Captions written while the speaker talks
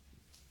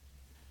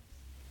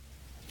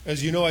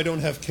As you know, I don't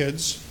have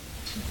kids,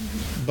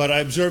 but I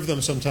observe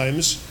them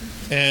sometimes.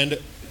 And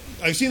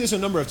I've seen this a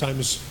number of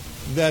times,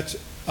 that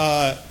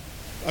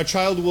a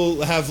child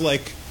will have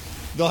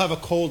they'll have a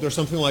cold or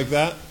something like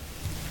that,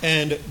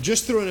 and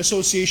just through an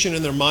association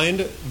in their mind,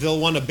 they'll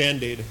want a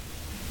Band-Aid.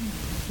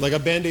 Like a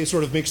Band-Aid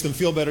sort of makes them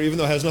feel better, even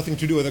though it has nothing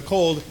to do with a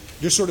cold.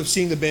 Just sort of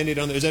seeing the Band-Aid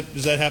on there.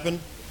 Does that happen?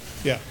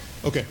 Yeah.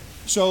 Okay.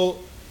 So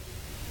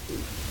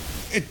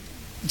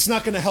it's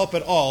not going to help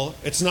at all.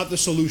 It's not the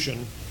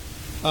solution.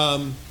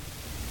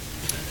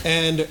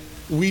 And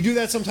we do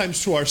that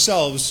sometimes to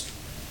ourselves.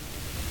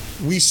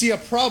 We see a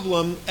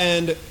problem,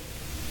 and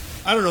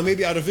I don't know,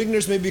 maybe out of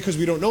ignorance, maybe because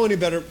we don't know any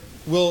better,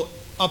 we'll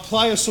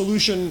apply a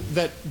solution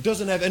that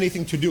doesn't have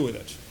anything to do with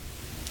it.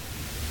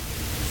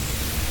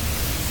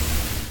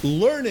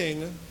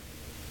 Learning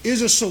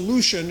is a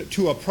solution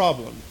to a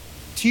problem.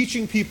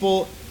 Teaching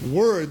people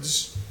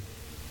words,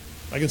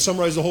 I can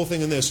summarize the whole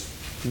thing in this.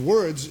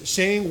 Words,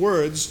 saying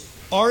words,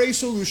 are a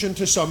solution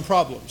to some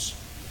problems.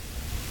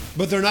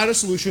 But they're not a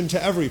solution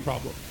to every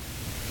problem.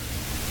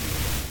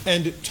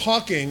 And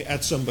talking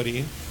at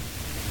somebody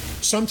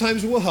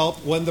sometimes will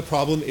help when the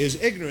problem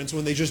is ignorance,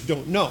 when they just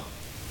don't know.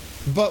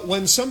 But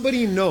when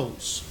somebody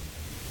knows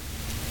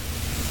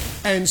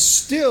and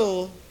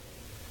still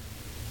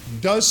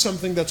does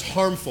something that's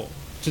harmful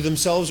to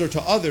themselves or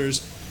to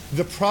others,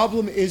 the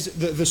problem is,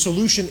 the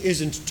solution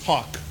isn't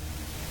talk.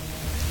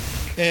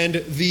 And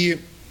the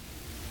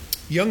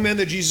young man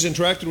that Jesus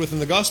interacted with in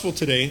the gospel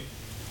today,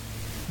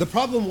 the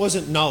problem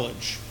wasn't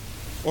knowledge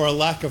or a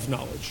lack of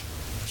knowledge.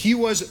 He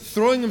was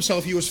throwing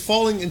himself, he was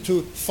falling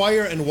into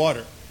fire and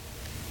water.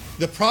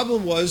 The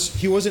problem was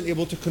he wasn't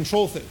able to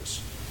control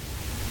things.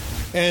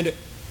 And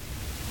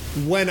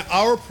when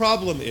our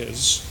problem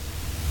is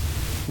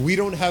we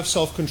don't have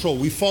self-control,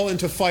 we fall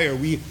into fire,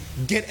 we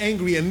get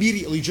angry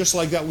immediately just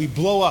like that, we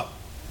blow up.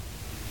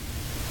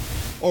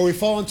 Or we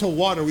fall into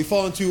water, we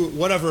fall into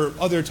whatever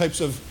other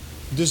types of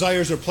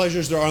desires or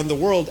pleasures there are in the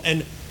world,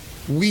 and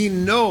we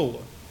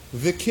know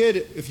the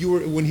kid,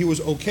 when he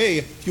was okay,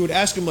 if you would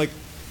ask him, like,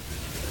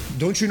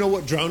 don't you know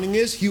what drowning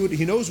is?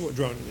 He knows what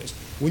drowning is.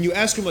 When you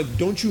ask him, like,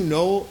 don't you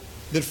know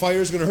that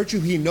fire is going to hurt you?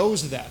 He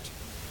knows that.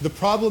 The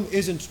problem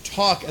isn't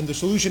talk, and the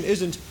solution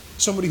isn't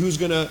somebody who's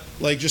going to,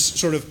 like, just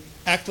sort of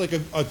act like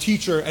a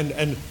teacher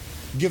and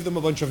give them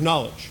a bunch of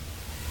knowledge.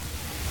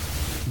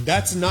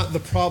 That's not the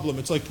problem.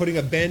 It's like putting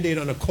a Band-Aid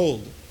on a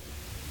cold.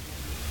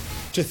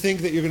 To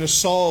think that you're going to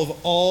solve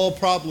all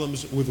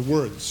problems with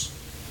words.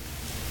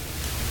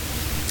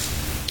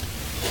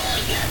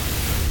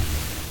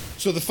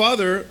 So the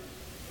father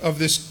of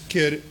this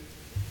kid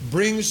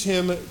brings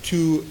him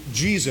to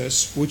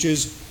Jesus, which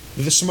is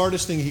the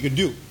smartest thing he could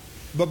do.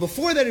 But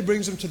before that, he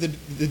brings him to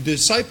the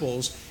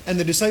disciples, and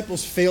the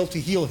disciples fail to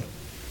heal him.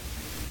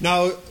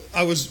 Now,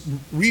 I was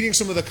reading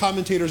some of the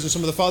commentators and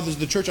some of the fathers of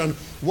the church on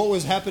what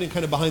was happening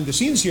kind of behind the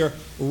scenes here.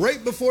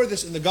 Right before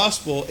this in the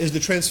gospel is the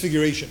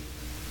transfiguration.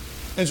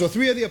 And so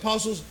 3 of the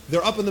apostles,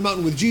 they're up on the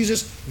mountain with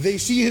Jesus. They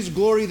see his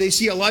glory. They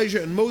see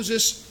Elijah and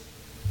Moses.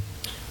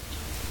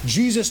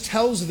 Jesus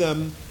tells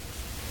them,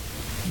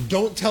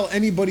 don't tell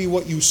anybody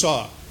what you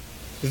saw.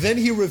 Then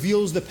he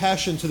reveals the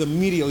passion to them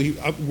immediately.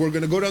 We're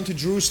going to go down to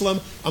Jerusalem.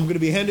 I'm going to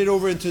be handed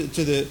over into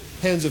the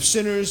hands of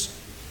sinners.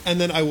 And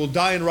then I will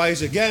die and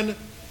rise again.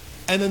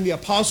 And then the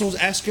apostles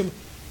ask him,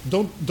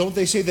 don't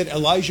they say that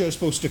Elijah is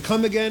supposed to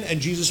come again? And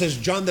Jesus says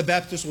John the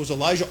Baptist was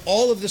Elijah.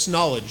 All of this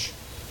knowledge.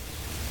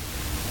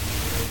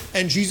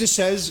 And Jesus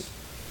says,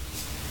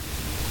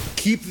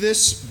 keep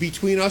this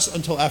between us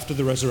until after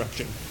the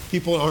resurrection.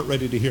 People aren't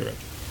ready to hear it.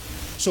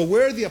 So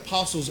where are the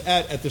apostles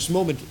at this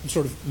moment,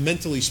 sort of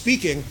mentally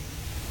speaking?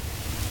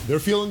 They're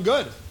feeling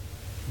good.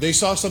 They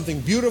saw something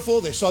beautiful.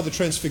 They saw the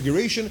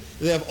transfiguration.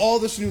 They have all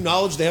this new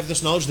knowledge. They have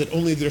this knowledge that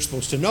only they're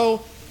supposed to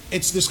know.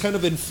 It's this kind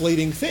of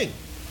inflating thing.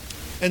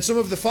 And some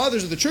of the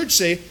fathers of the church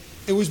say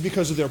it was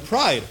because of their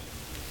pride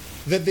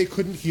that they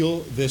couldn't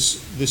heal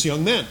this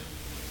young man.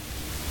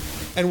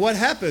 And what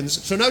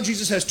happens, so now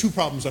Jesus has 2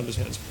 problems on his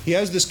hands. He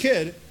has this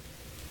kid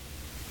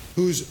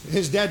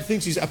his dad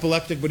thinks he's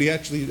epileptic, but he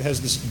actually has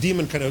this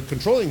demon kind of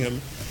controlling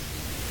him.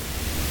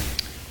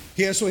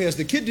 He has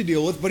the kid to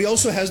deal with, but he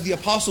also has the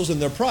apostles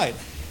and their pride.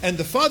 And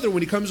the father,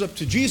 when he comes up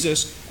to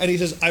Jesus and he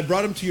says, I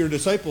brought him to your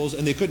disciples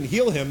and they couldn't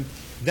heal him,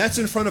 that's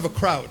in front of a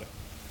crowd.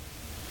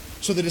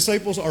 So the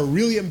disciples are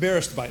really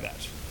embarrassed by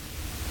that.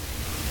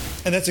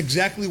 And that's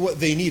exactly what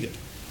they needed.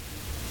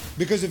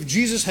 Because if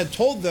Jesus had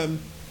told them,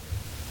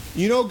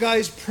 you know,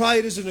 guys,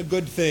 pride isn't a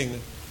good thing.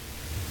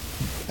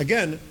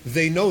 Again,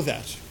 they know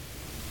that.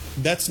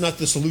 That's not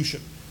the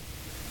solution.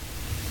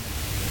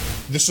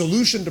 The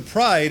solution to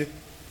pride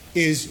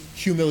is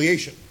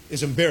humiliation,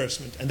 is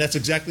embarrassment. And that's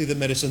exactly the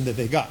medicine that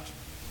they got.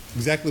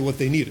 Exactly what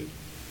they needed.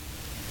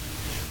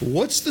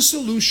 What's the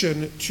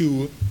solution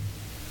to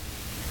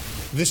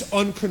this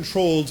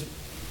uncontrolled,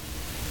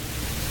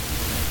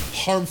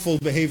 harmful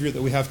behavior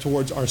that we have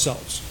towards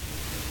ourselves?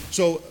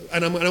 So,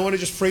 and I want to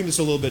just frame this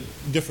a little bit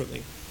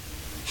differently.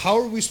 How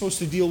are we supposed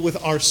to deal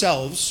with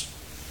ourselves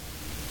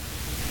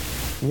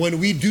when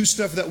we do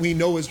stuff that we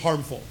know is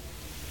harmful?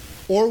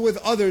 or with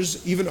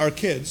others, even our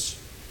kids,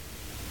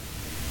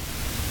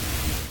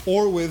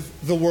 or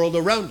with the world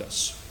around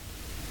us,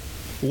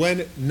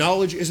 when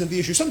knowledge isn't the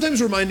issue.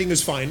 Sometimes reminding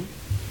is fine,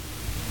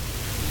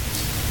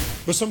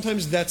 but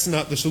sometimes that's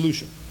not the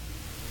solution.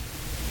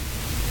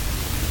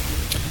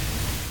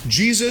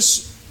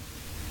 Jesus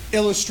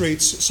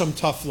illustrates some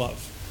tough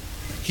love.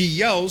 He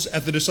yells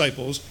at the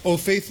disciples, "O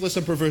faithless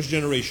and perverse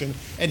generation,"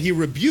 and he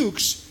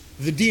rebukes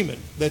the demon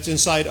that's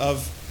inside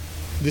of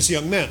this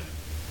young man.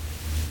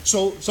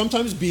 So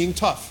sometimes being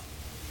tough.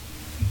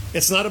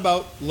 It's not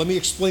about, let me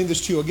explain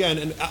this to you again,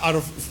 and out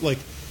of like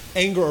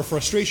anger or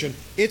frustration.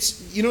 It's,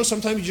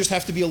 sometimes you just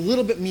have to be a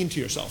little bit mean to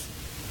yourself.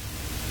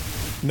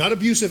 Not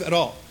abusive at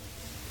all.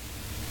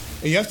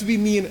 And you have to be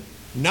mean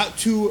not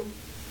to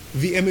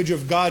the image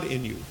of God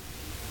in you.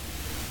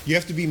 You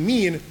have to be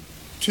mean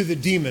to the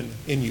demon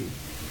in you.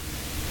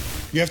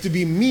 You have to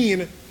be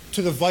mean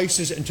to the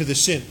vices and to the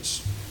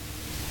sins.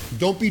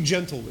 Don't be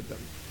gentle with them.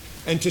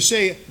 And to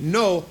say,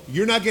 no,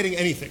 you're not getting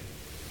anything.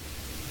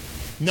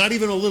 Not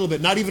even a little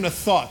bit, not even a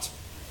thought,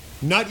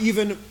 not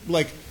even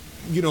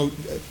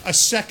a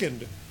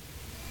second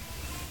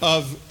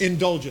of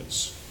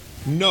indulgence.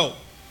 No.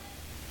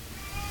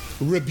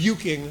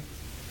 Rebuking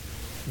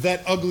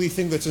that ugly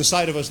thing that's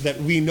inside of us that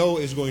we know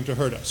is going to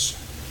hurt us.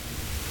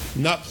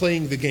 Not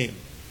playing the game.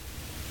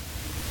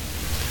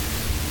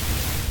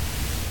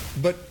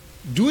 But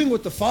doing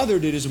what the Father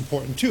did is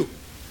important too.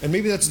 And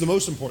maybe that's the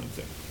most important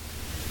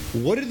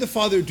thing. What did the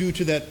Father do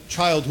to that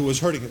child who was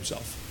hurting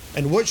himself?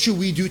 And what should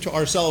we do to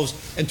ourselves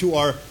and to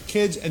our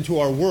kids and to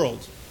our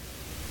world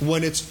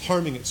when it's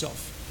harming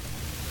itself?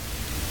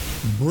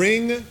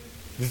 Bring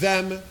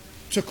them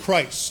to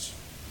Christ.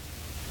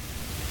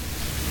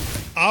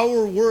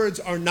 Our words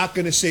are not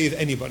going to save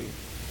anybody.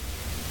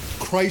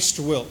 Christ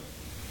will.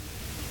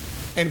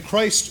 And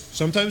Christ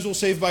sometimes will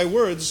save by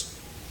words,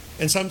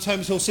 and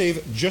sometimes he'll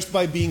save just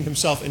by being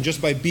himself and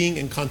just by being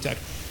in contact,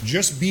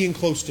 just being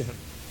close to him.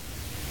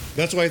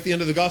 That's why at the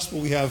end of the gospel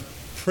we have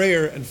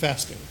prayer and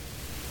fasting.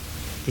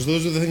 Because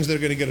those are the things that are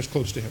going to get us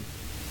close to him.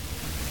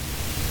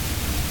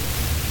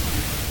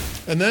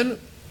 And then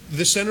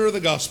the center of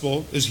the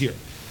gospel is here.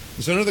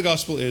 The center of the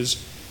gospel is,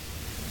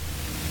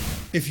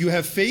 if you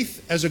have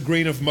faith as a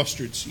grain of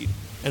mustard seed.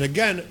 And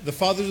again, the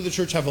fathers of the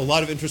church have a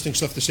lot of interesting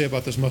stuff to say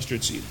about this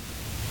mustard seed.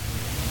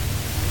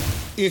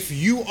 If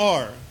you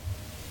are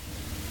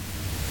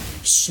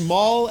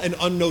small and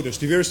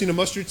unnoticed, have you ever seen a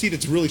mustard seed?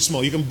 It's really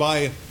small. You can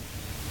buy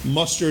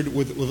mustard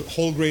with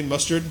whole grain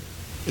mustard.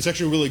 It's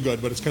actually really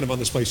good, but it's kind of on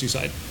the spicy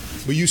side.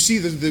 But you see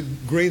the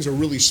grains are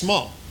really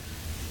small.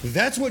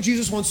 That's what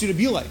Jesus wants you to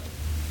be like.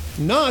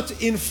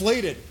 Not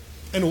inflated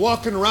and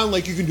walking around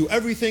like you can do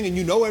everything and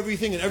you know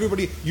everything and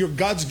everybody, you're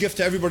God's gift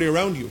to everybody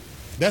around you.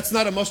 That's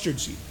not a mustard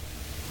seed.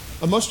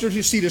 A mustard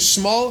seed is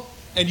small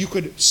and you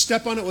could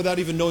step on it without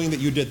even knowing that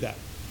you did that.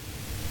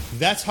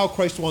 That's how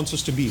Christ wants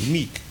us to be,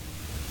 meek.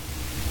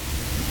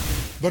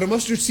 But a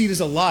mustard seed is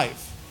alive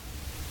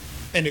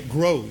and it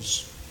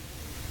grows.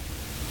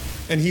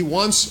 And he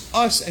wants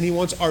us and he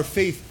wants our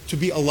faith to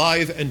be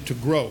alive and to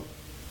grow.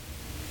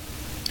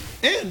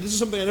 And this is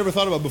something I never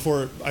thought about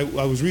before I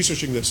was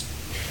researching this.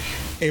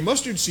 A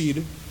mustard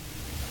seed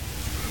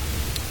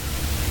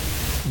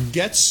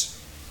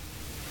gets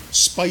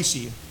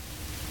spicy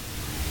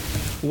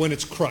when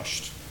it's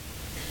crushed.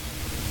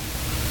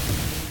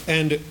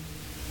 And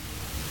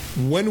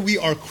when we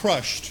are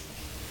crushed,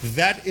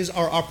 that is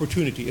our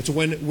opportunity. It's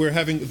when we're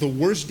having the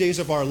worst days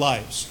of our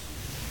lives.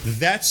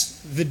 That's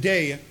the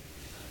day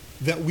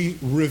that we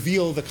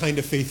reveal the kind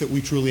of faith that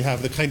we truly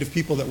have, the kind of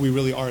people that we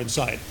really are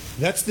inside.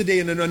 That's the day,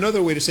 and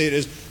another way to say it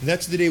is,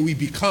 that's the day we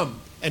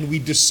become and we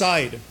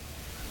decide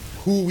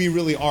who we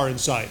really are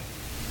inside.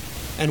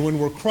 And when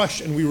we're crushed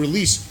and we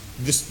release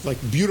this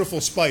beautiful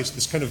spice,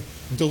 this kind of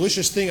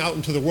delicious thing out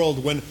into the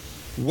world,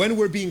 when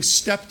we're being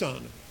stepped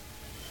on,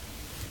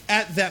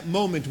 at that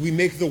moment we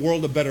make the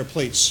world a better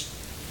place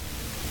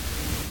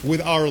with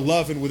our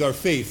love and with our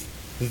faith.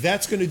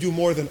 That's going to do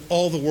more than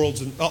all the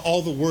words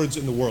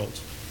in the world.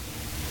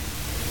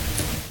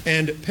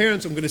 And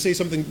parents, I'm going to say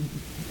something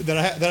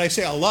that I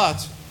say a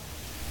lot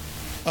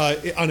on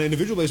an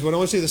individual basis, but I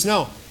want to say this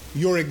now.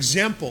 Your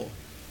example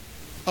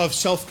of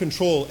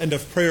self-control and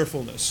of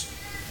prayerfulness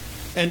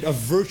and of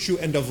virtue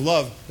and of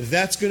love,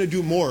 that's going to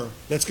do more.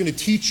 That's going to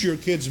teach your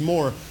kids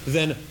more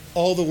than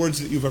all the words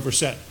that you've ever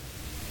said.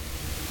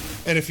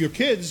 And if your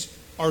kids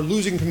are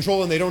losing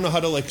control and they don't know how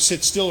to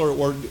sit still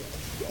or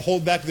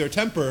hold back their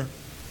temper,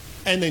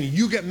 and then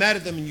you get mad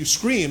at them and you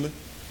scream,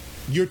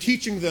 you're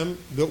teaching them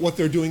that what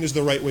they're doing is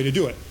the right way to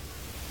do it.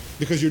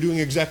 Because you're doing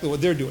exactly what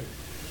they're doing.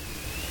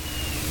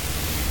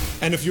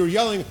 And if you're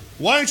yelling,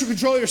 why don't you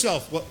control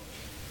yourself? Well,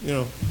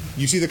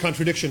 you see the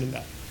contradiction in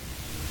that.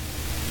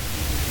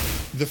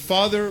 The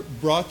Father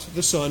brought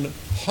the Son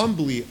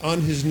humbly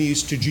on his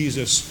knees to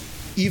Jesus.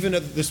 Even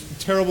at this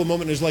terrible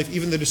moment in his life,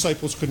 even the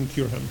disciples couldn't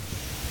cure him.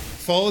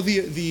 Follow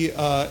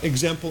the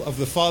example of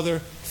the Father.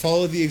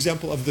 Follow the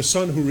example of the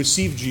Son who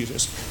received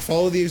Jesus.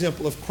 Follow the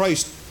example of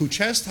Christ who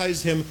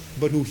chastised him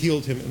but who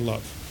healed him in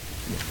love.